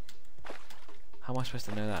am I supposed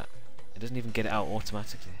to know that? It doesn't even get it out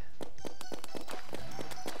automatically.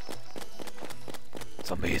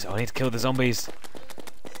 Zombies! Oh, I need to kill the zombies!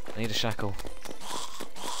 I need a shackle.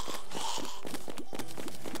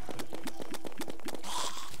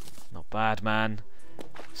 Not bad, man.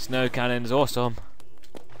 Snow cannon's awesome.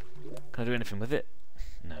 Can I do anything with it?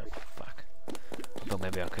 No. Fuck. I thought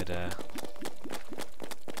maybe I could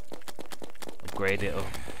upgrade it, or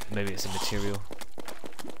maybe it's a material.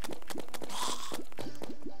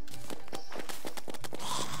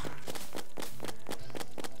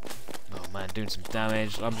 Doing some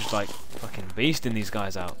damage. I'm just like fucking beasting these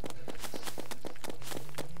guys out.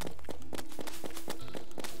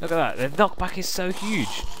 Look at that. The knockback is so huge.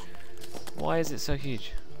 Why is it so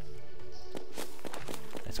huge?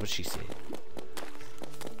 That's what she said.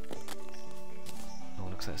 Oh,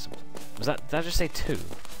 looks like something. Did I just say 2?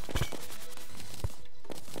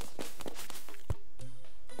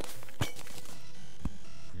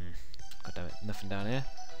 God damn it. Nothing down here.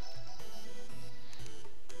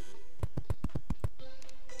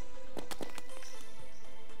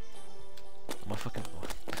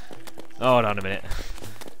 Oh, hold on a minute.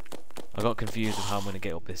 I got confused with how I'm going to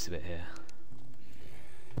get up this bit here.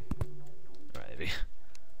 Right, there we go.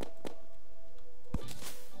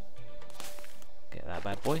 Get that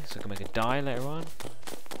bad boy, so I can make a die later on.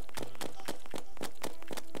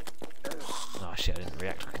 Oh shit, I didn't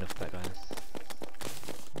react quick enough to that guy.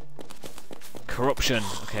 Corruption.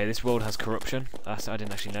 Okay, this world has corruption. I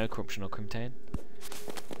didn't actually know corruption or crimtane.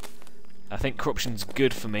 I think corruption's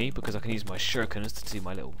good for me because I can use my shurikens to do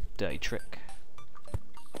my little dirty trick.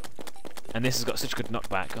 And this has got such good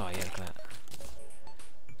knockback. Oh yeah, look at that.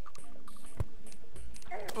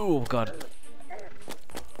 Oh god.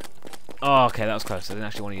 Oh, okay, that was close. I didn't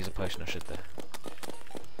actually want to use a potion. I should though.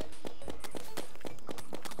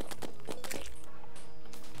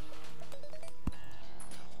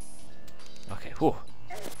 Okay, whew.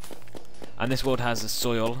 And this world has a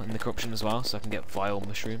soil in the corruption as well, so I can get vile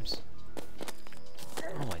mushrooms.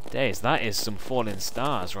 Oh my days, that is some falling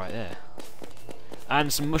stars right there.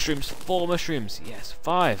 And some mushrooms, 4 mushrooms, yes,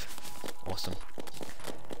 5. Awesome.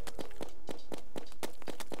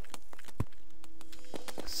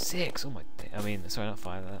 6, oh my days, I mean, sorry, not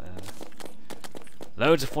 5.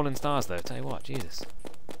 Loads of falling stars though, tell you what, Jesus.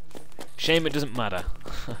 Shame it doesn't matter.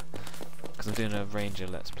 Because I'm doing a Ranger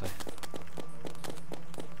Let's Play.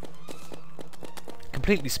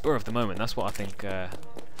 Completely spur of the moment, that's what I think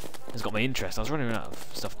has got my interest. I was running out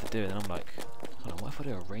of stuff to do and I'm like, hold on, what if I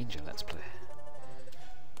do a Ranger Let's Play?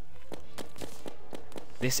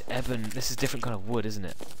 This is different kind of wood, isn't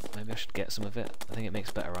it? Maybe I should get some of it. I think it makes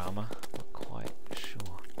better armour. Not quite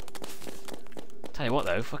sure. Tell you what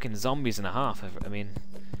though, fucking zombies and a half over, I mean,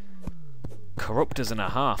 corruptors and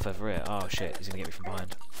a half over here. Oh shit, he's gonna get me from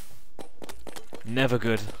behind. Never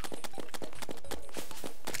good.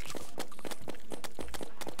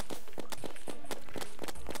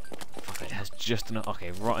 Just enough.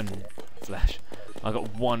 Okay, rotten flesh. I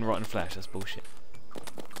got 1 rotten flesh. That's bullshit.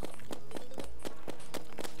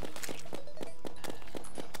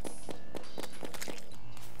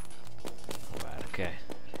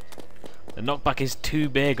 The knockback is too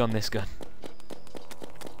big on this gun.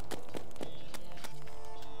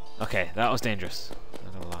 Okay, that was dangerous.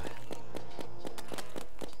 Not gonna lie.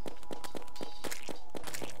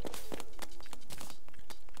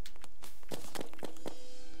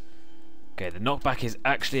 Okay, the knockback is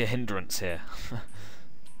actually a hindrance here.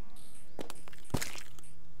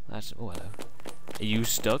 That's... oh, hello. Are you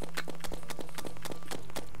stuck?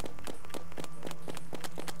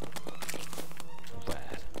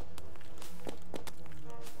 Bad.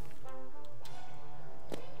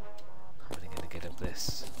 How am I gonna get up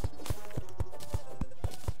this?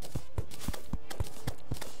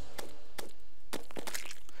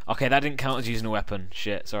 Okay, that didn't count as using a weapon.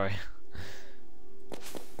 Shit, sorry.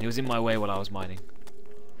 He was in my way while I was mining.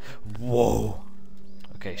 Whoa!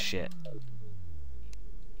 Okay, shit.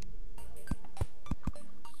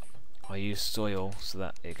 I use soil so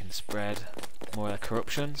that it can spread more of that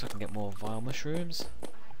corruption, so I can get more vile mushrooms.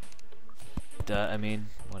 Dirt, I mean,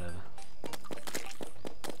 whatever.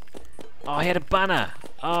 Oh, he had a banner!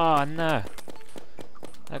 Oh, no!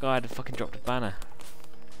 That guy had fucking dropped a banner.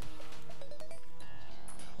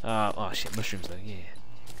 Oh shit, mushrooms though, yeah.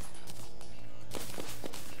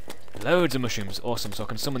 Loads of mushrooms, awesome. So I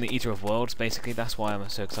can summon the Eater of Worlds, basically. That's why I'm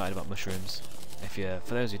so excited about mushrooms. If you,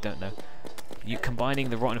 for those who don't know, you combining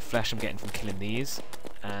the rotten flesh I'm getting from killing these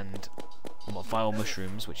and vile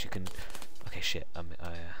mushrooms, which you can... okay, shit,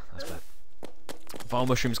 that's bad. Vile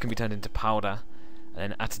mushrooms can be turned into powder,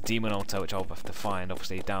 and then at a demon altar, which I'll have to find,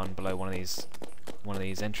 obviously down below one of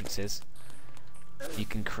these entrances, you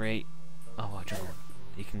can create... oh, what jungle?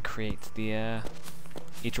 You can create the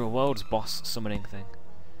Eater of Worlds boss summoning thing.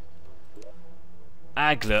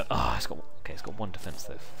 Aglet. Oh, it's got one defense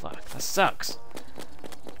though. Fuck, that sucks.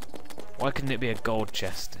 Why couldn't it be a gold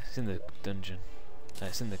chest? It's in the dungeon. No,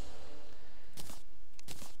 it's in the...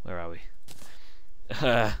 where are we?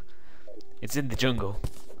 It's in the jungle.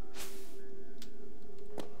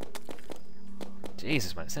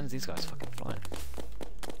 Jesus, man, it sends these guys fucking flying.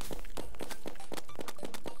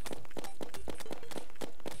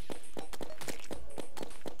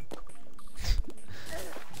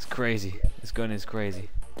 It's crazy. This gun is crazy.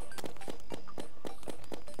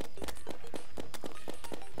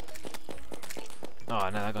 Oh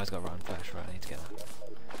no, that guy's got rotten flesh. Right, I need to get that.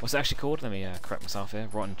 What's it actually called? Let me correct myself here.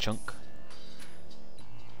 Rotten chunk.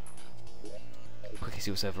 Quickly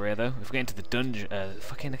see what's over here though. If we get into the dungeon,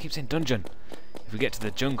 fucking I keep saying dungeon. If we get to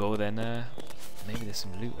the jungle, then maybe there's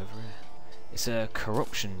some loot over here. It's a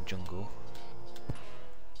corruption jungle.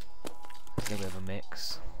 It's a little bit of a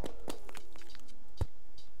mix.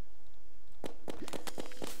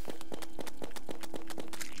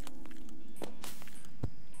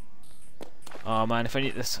 Oh man, if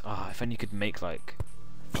only this. Oh, if only you could make like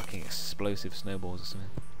fucking explosive snowballs or something.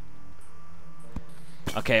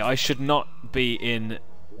 Okay, I should not be in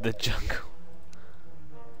the jungle.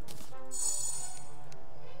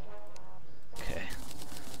 Okay.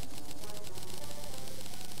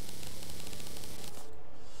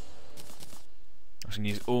 I'm just gonna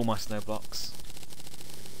use all my snow blocks,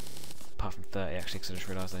 apart from 30 actually, because I just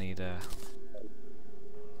realised I need.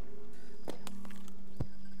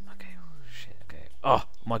 Oh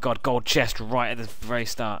my god, gold chest right at the very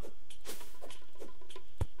start.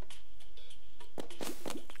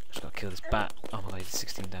 Just gotta kill this bat. Oh my god, he did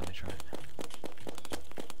 16 damage, right?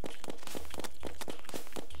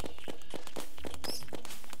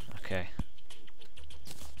 Okay.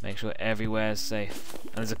 Make sure everywhere's safe.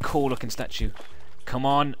 And there's a cool looking statue. Come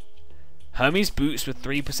on! Hermes boots with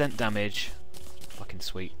 3% damage. Fucking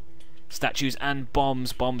sweet. Statues and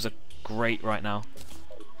bombs. Bombs are great right now.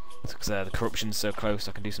 Because the corruption's so close,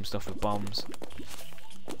 I can do some stuff with bombs.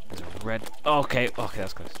 There's a red... oh, okay,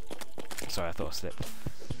 that's close. Sorry, I thought I slipped.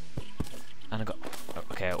 And I got...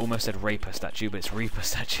 okay, I almost said Raper statue, but it's Reaper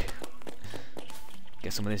statue.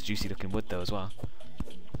 Get some of this juicy looking wood though as well.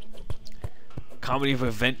 Can't believe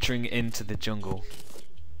we're venturing into the jungle.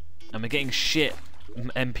 And we're getting shit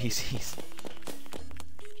NPCs.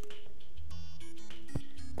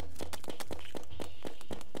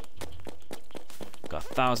 Got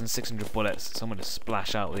 1,600 bullets. Someone to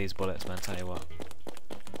splash out with these bullets, man. Tell you what.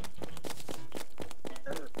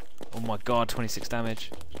 Oh my god, 26 damage.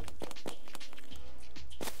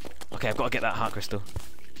 Okay, I've got to get that heart crystal.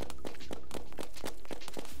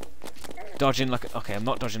 Dodging like a... okay, I'm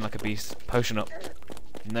not dodging like a beast. Potion up.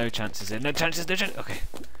 No chances here. No chances, no chances. Okay.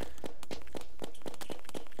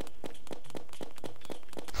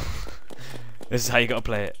 This is how you gotta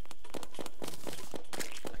play it.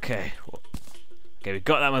 Okay. Okay, we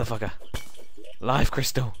got that motherfucker. Live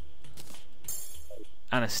crystal.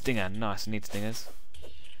 And a stinger. Nice, I need stingers.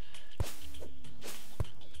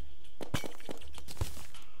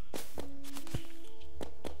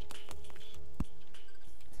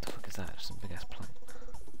 Some big ass plant.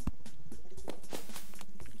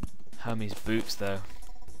 Hermes boots though.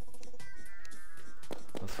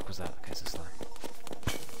 What the fuck was that? Okay, it's a slime.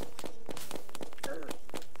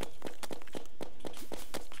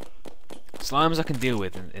 Slimes I can deal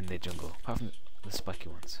with in the jungle, apart from the spiky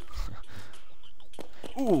ones.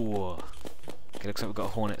 Ooh! Okay, looks like we've got a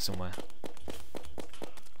hornet somewhere.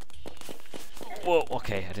 Whoa,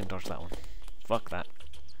 okay, I didn't dodge that one. Fuck that.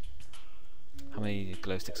 How many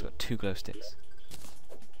glow sticks? I've got 2 glow sticks.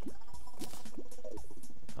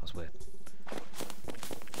 That was weird.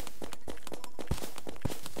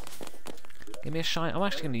 Give me a shine. I'm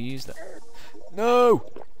actually going to use that. No!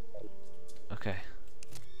 Okay.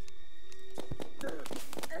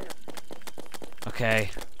 Okay.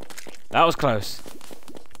 That was close.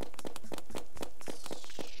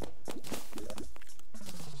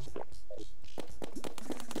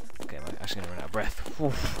 Okay, I'm actually going to run out of breath.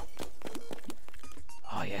 Oof.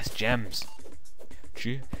 Oh yes, gems.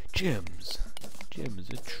 Gems. Gems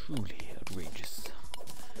are truly outrageous.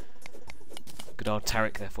 Good old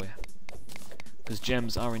Tarek there for you. Because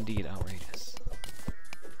gems are indeed outrageous.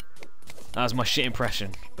 That was my shit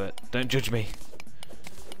impression, but don't judge me.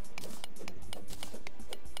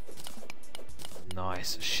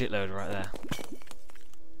 Nice, shitload right there.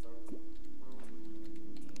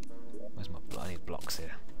 Where's my I need blocks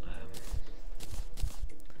here.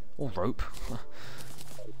 Or rope.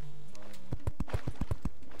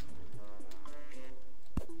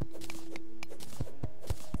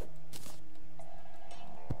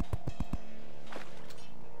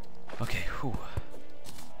 Okay, whew.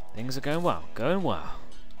 Things are going well, going well.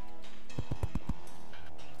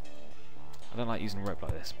 I don't like using rope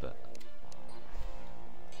like this, but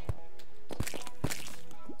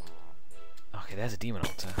okay, there's a demon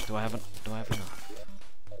altar. Do I have enough?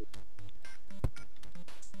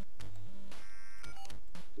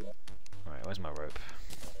 Alright, where's my rope?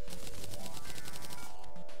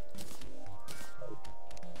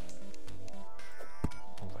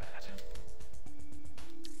 Alright.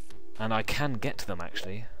 And I can get to them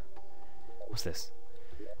actually. What's this?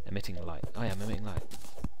 Emitting light. Oh yeah, I'm emitting light.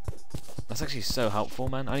 That's actually so helpful,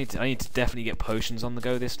 man. I need to definitely get potions on the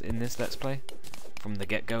go in this let's play. From the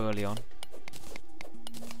get-go early on.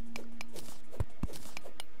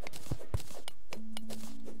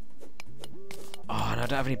 Oh, and I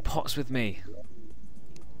don't have any pots with me.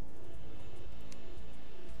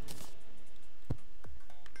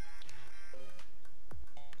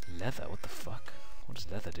 Leather? What the fuck? What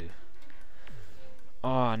does leather do?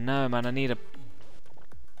 Oh no, man, I need a...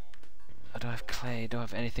 I don't have clay, don't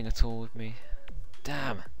have anything at all with me.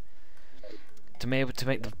 Damn. To be able to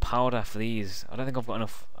make the powder for these, I don't think I've got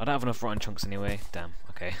enough. I don't have enough rotten chunks anyway. Damn,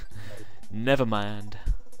 okay. Never mind.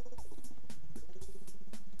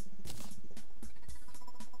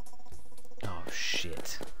 Oh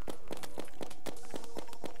shit.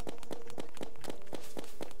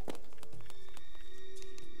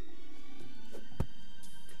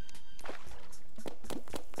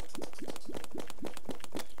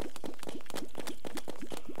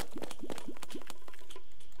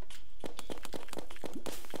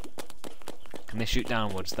 Can they shoot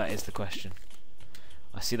downwards? That is the question.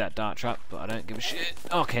 I see that dart trap, but I don't give a shit.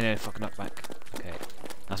 Okay, no, fucking knock back. Okay,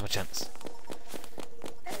 that's my chance.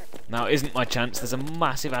 Now it isn't my chance. There's a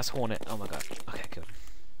massive ass hornet. Oh my god. Okay, good.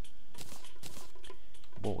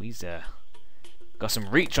 Whoa, he's got some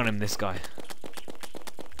reach on him, this guy.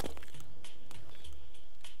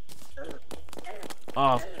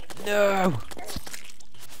 Oh no!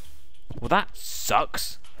 Well, that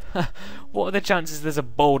sucks. What are the chances there's a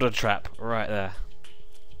boulder trap right there?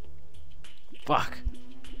 Fuck.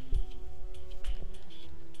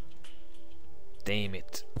 Damn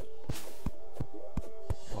it.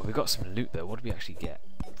 Well, we got some loot though. What did we actually get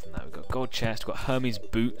from that? We got gold chest, we got Hermes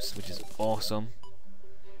boots, which is awesome.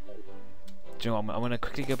 Do you know what? I'm gonna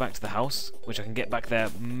quickly go back to the house, which I can get back there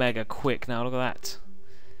mega quick now. Look at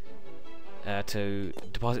that. To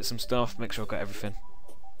deposit some stuff, make sure I've got everything.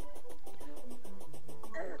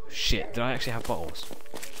 Shit, did I actually have bottles?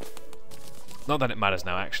 Not that it matters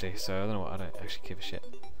now, actually, so I don't know what, I don't actually give a shit.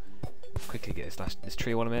 Quickly get this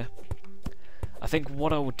tree while I'm here. I think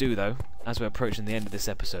what I will do, though, as we're approaching the end of this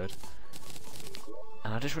episode,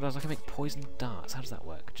 and I just realised I can make poison darts. How does that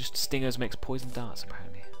work? Just stingers makes poison darts,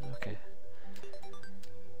 apparently. Okay.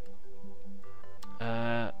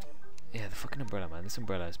 Yeah, the fucking umbrella, man. This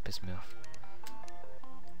umbrella has pissed me off.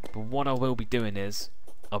 But what I will be doing is,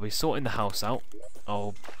 I'll be sorting the house out.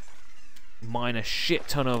 I'll mine a shit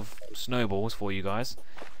ton of snowballs for you guys,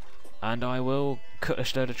 and I will cut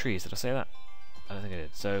a load of trees. Did I say that? I don't think I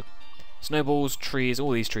did. So snowballs, trees,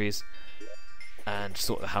 all these trees, and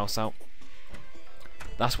sort the house out.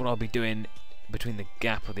 that's what I'll be doing between the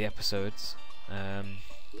gap of the episodes.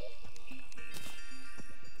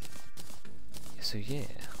 So yeah,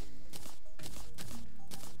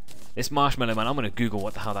 this marshmallow man, I'm gonna Google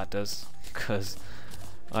what the hell that does, because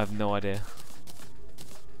I have no idea.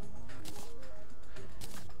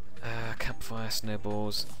 Campfire,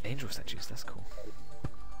 snowballs, angel statues, that's cool.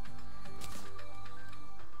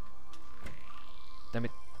 Damn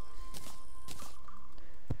it.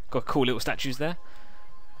 Got cool little statues there.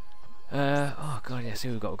 Oh god, yeah, see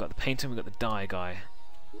what we've got. We've got the painter, we've got the dye guy.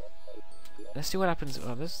 Let's see what happens.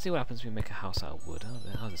 Let's see what happens when we make a house out of wood.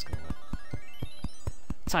 How's this gonna work?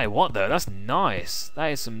 Tell you what though, that's nice. That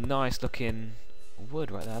is some nice looking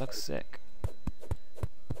wood right there. That looks sick.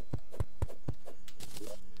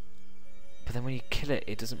 But then when you kill it,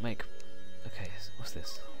 it doesn't make. Okay, what's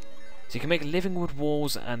this? So you can make living wood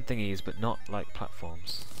walls and thingies, but not like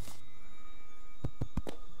platforms.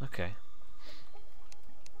 Okay.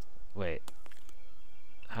 Wait.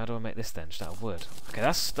 How do I make this then? Just out of wood. Okay,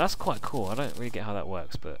 that's quite cool. I don't really get how that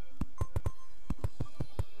works, but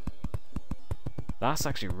that's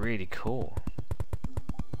actually really cool.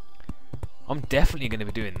 I'm definitely going to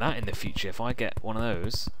be doing that in the future if I get one of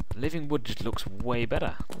those. Living wood just looks way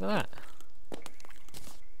better. Look at that.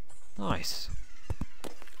 Nice.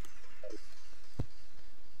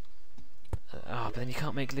 But then you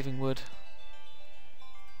can't make living wood.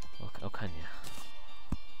 Oh, can you?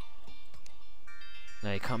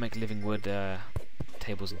 No, you can't make living wood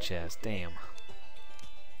tables and chairs. Damn.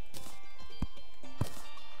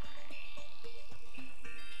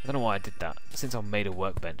 I don't know why I did that. Since I've made a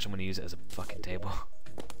workbench, I'm going to use it as a fucking table.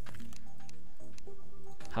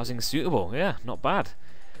 Housing suitable. Yeah, not bad.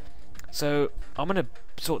 So, I'm going to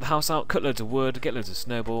sort the house out, cut loads of wood, get loads of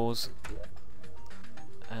snowballs.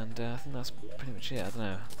 And I think that's pretty much it. I don't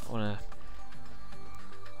know. I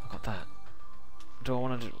got that. Do I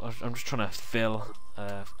want to? I'm just trying to fill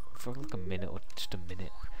for like a minute or just a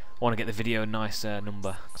minute. I want to get the video a nice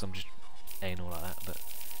number because I'm just anal like that. But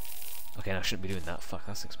okay, no, I shouldn't be doing that. Fuck,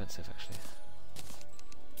 that's expensive actually.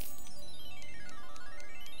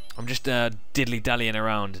 I'm just diddly dallying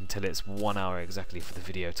around until it's 1 hour exactly for the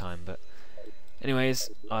video time. But anyways,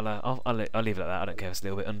 I'll leave it at that. I don't care if it's a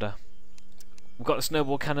little bit under. We've got the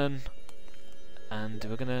snowball cannon, and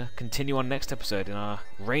we're gonna continue on next episode in our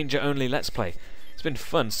Ranger only Let's Play. It's been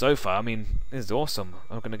fun so far. I mean, this is awesome.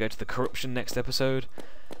 I'm gonna go to the corruption next episode.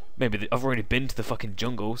 Maybe I've already been to the fucking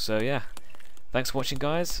jungle. So yeah, thanks for watching,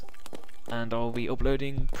 guys, and I'll be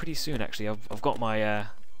uploading pretty soon. Actually, I've got my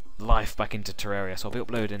life back into Terraria, so I'll be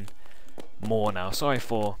uploading more now. Sorry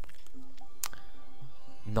for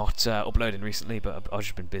not uploading recently, but I've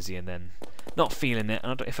just been busy and then not feeling it.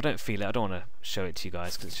 And if I don't feel it, I don't want to show it to you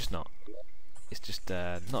guys because it's just not. It's just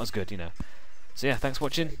not as good, you know. So yeah, thanks for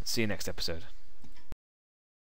watching. See you next episode.